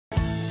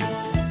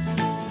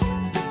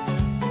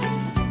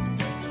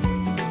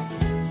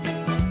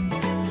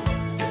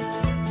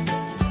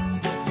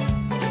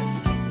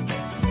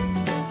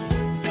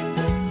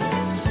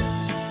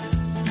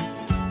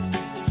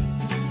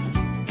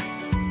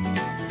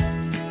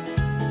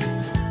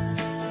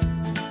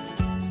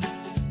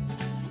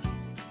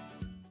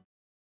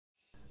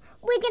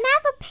we're going to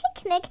have a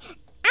picnic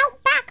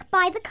out back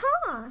by the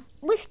car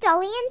with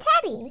Dolly and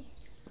Teddy.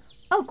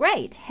 Oh,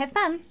 great. Have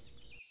fun.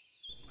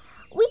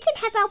 We can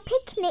have our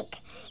picnic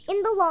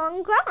in the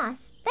long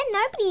grass. Then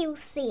nobody will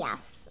see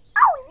us.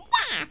 Oh,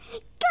 yeah.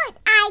 Good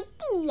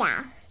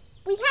idea.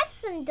 We have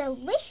some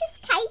delicious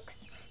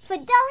cakes for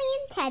Dolly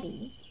and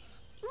Teddy.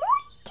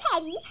 My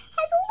Teddy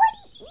has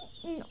already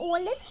eaten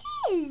all of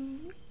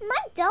his.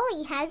 My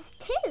Dolly has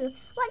too.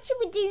 What should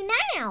we do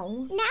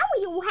now? Now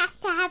we all have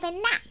to have a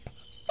nap.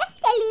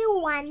 Just a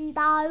little one,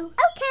 though.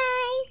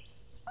 Okay.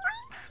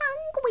 I'm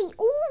hungry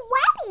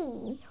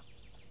already.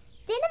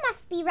 Dinner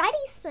must be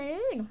ready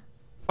soon.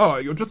 Ah,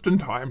 you're just in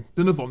time.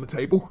 Dinner's on the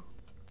table.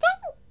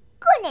 Thank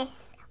goodness.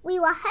 We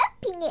were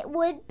hoping it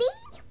would be.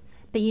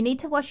 But you need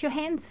to wash your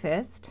hands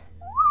first.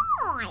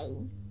 Why?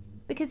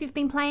 Because you've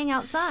been playing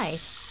outside.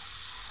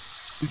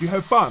 Did you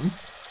have fun?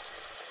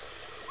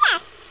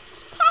 Yes.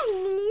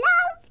 Teddy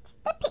loved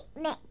the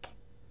picnic.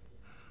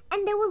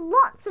 And there were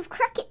lots of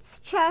crickets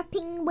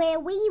chirping where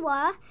we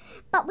were,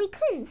 but we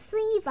couldn't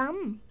see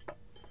them.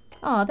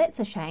 Oh, that's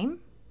a shame.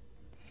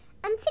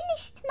 I'm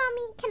finished,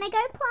 Mummy. Can I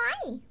go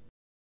play?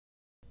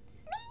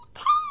 Me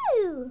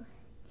too.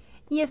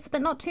 Yes,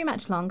 but not too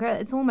much longer.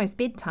 It's almost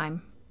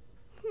bedtime.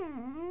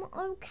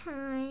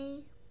 Okay.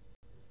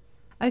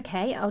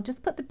 Okay, I'll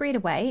just put the bread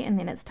away and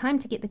then it's time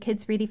to get the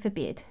kids ready for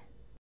bed.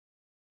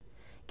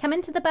 Come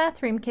into the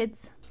bathroom,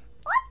 kids.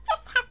 I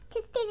just have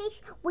to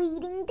finish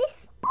reading this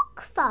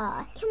book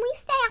first. Can we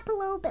stay up a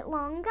little bit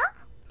longer?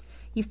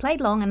 You've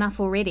played long enough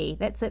already.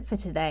 That's it for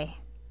today.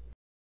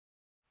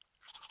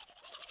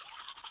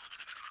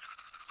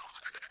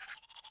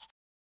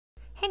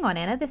 Hang on,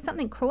 Anna, there's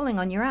something crawling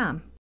on your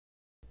arm.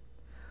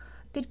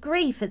 Good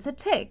grief, it's a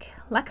tick.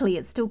 Luckily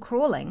it's still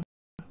crawling.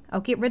 I'll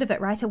get rid of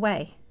it right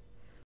away.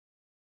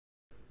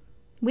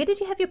 Where did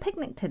you have your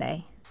picnic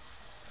today?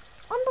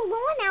 On the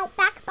lawn out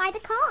back by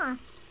the car.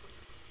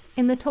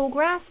 In the tall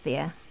grass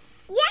there?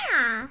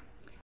 Yeah.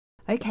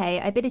 Okay,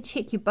 I better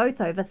check you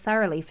both over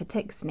thoroughly for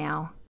ticks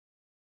now.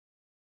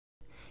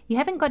 You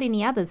haven't got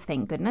any others,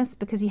 thank goodness,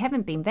 because you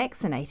haven't been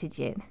vaccinated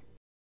yet.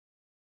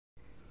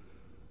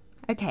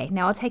 Okay,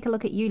 now I'll take a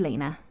look at you,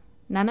 Lena.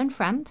 None in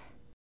front.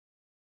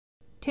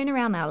 Turn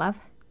around now, love.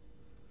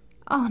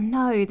 Oh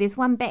no, there's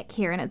one back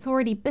here and it's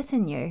already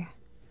bitten you.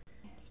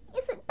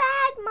 Is it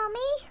bad,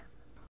 Mummy?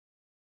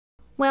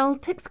 Well,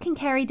 ticks can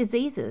carry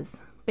diseases,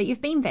 but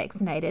you've been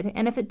vaccinated,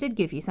 and if it did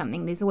give you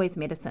something, there's always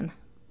medicine.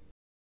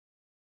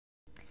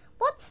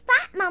 What's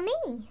that,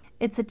 Mummy?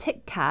 It's a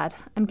tick card.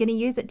 I'm going to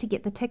use it to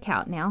get the tick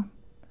out now.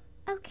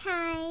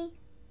 Okay.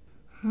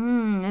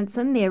 It's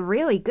in there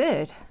really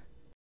good.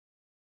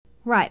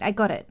 Right, I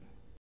got it.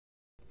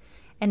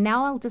 And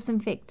now I'll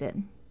disinfect it.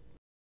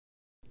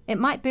 It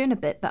might burn a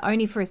bit, but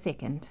only for a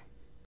second.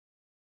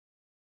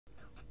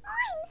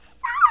 I'm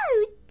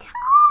so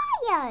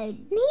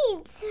tired.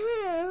 Me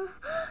too.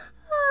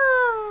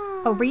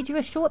 I'll read you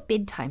a short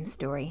bedtime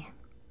story.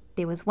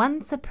 There was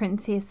once a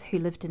princess who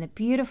lived in a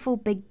beautiful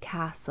big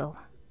castle.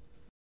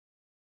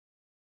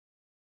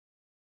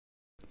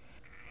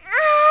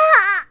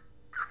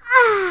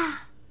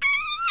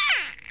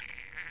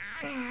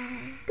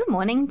 Good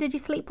morning. Did you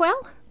sleep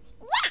well?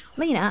 Yes.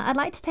 Lena, I'd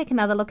like to take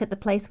another look at the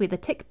place where the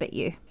tick bit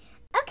you.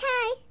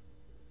 Okay.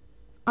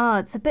 Oh,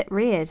 it's a bit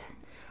red.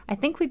 I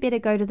think we better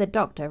go to the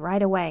doctor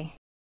right away.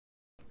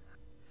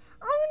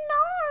 Oh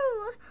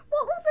no!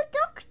 What will the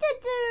doctor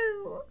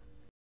do?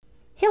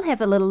 He'll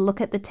have a little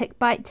look at the tick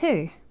bite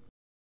too.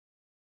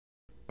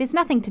 There's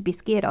nothing to be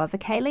scared of,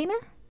 okay, Lena?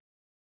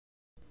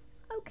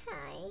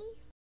 Okay.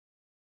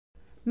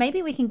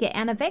 Maybe we can get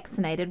Anna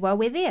vaccinated while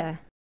we're there.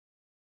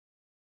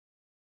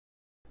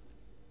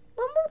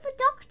 When will the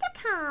doctor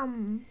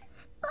come?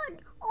 But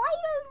I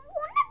don't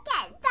want to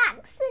get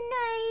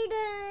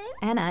vaccinated.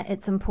 Anna,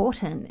 it's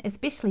important,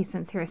 especially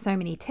since there are so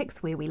many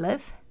ticks where we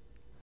live.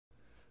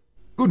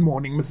 Good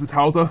morning, Mrs.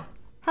 Hauser.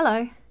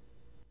 Hello.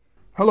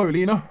 Hello,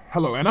 Lena.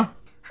 Hello, Anna.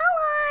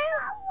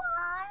 Hello.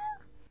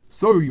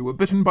 So, you were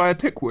bitten by a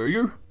tick, were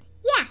you?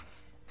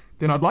 Yes.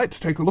 Then I'd like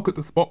to take a look at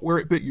the spot where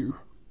it bit you.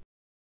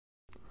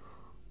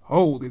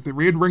 Oh, there's a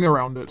red ring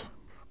around it.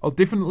 I'll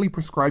definitely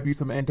prescribe you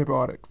some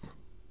antibiotics.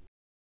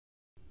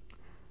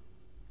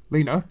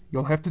 Lena,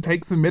 you'll have to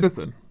take some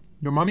medicine.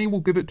 Your mummy will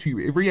give it to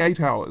you every 8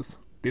 hours.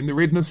 Then the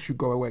redness should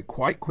go away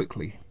quite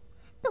quickly.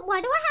 But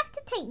why do I have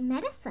to take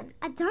medicine?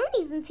 I don't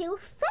even feel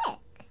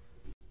sick.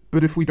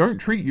 But if we don't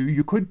treat you,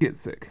 you could get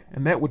sick,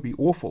 and that would be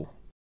awful.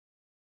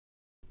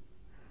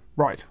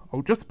 Right,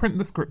 I'll just print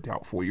the script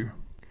out for you.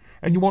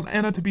 And you want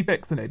Anna to be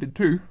vaccinated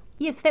too?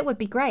 Yes, that would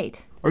be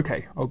great.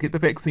 Okay, I'll get the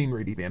vaccine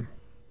ready then.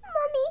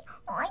 Mummy,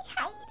 I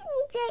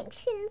hate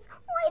injections.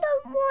 I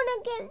don't want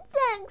to get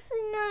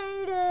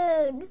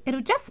vaccinated.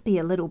 It'll just be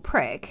a little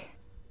prick.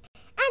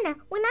 Anna,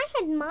 when I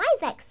had my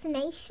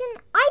vaccination,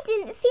 I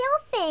didn't feel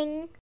a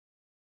thing.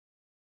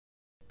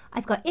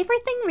 I've got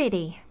everything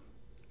ready.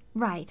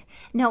 Right,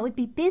 now it would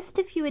be best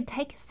if you would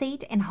take a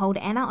seat and hold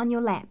Anna on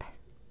your lap.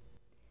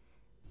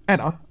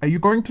 Anna, are you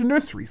going to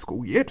nursery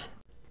school yet?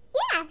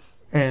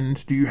 Yes.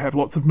 And do you have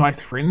lots of nice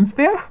friends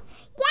there?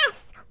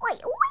 Yes, I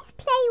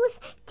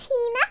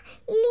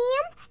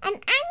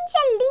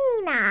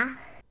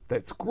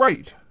That's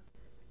great.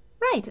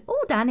 Right, all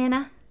done,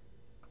 Anna.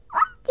 I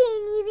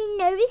didn't even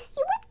notice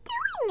you were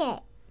doing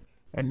it.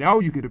 And now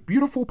you get a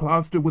beautiful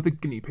plaster with a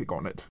guinea pig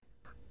on it.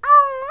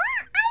 Oh,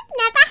 I've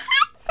never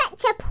had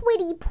such a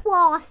pretty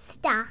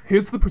plaster.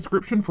 Here's the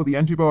prescription for the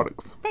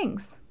antibiotics.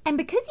 Thanks. And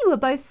because you were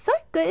both so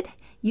good,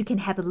 you can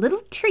have a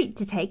little treat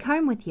to take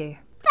home with you.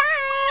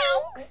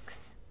 Thanks.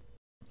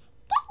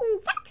 Getting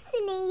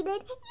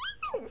vaccinated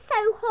isn't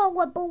so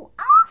horrible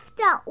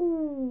after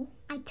all.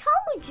 I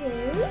told you.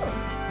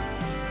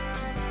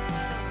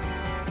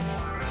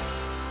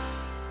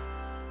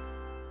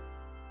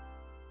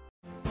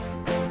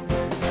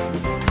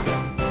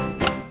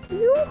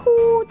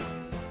 Yoo-hoo!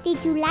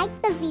 Did you like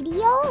the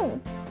video?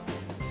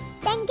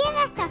 Then give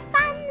us a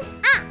thumbs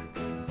up.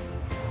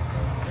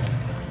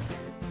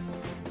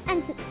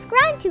 And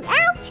subscribe to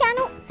our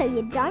channel so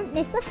you don't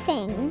miss a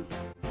thing.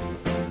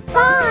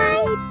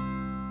 Bye!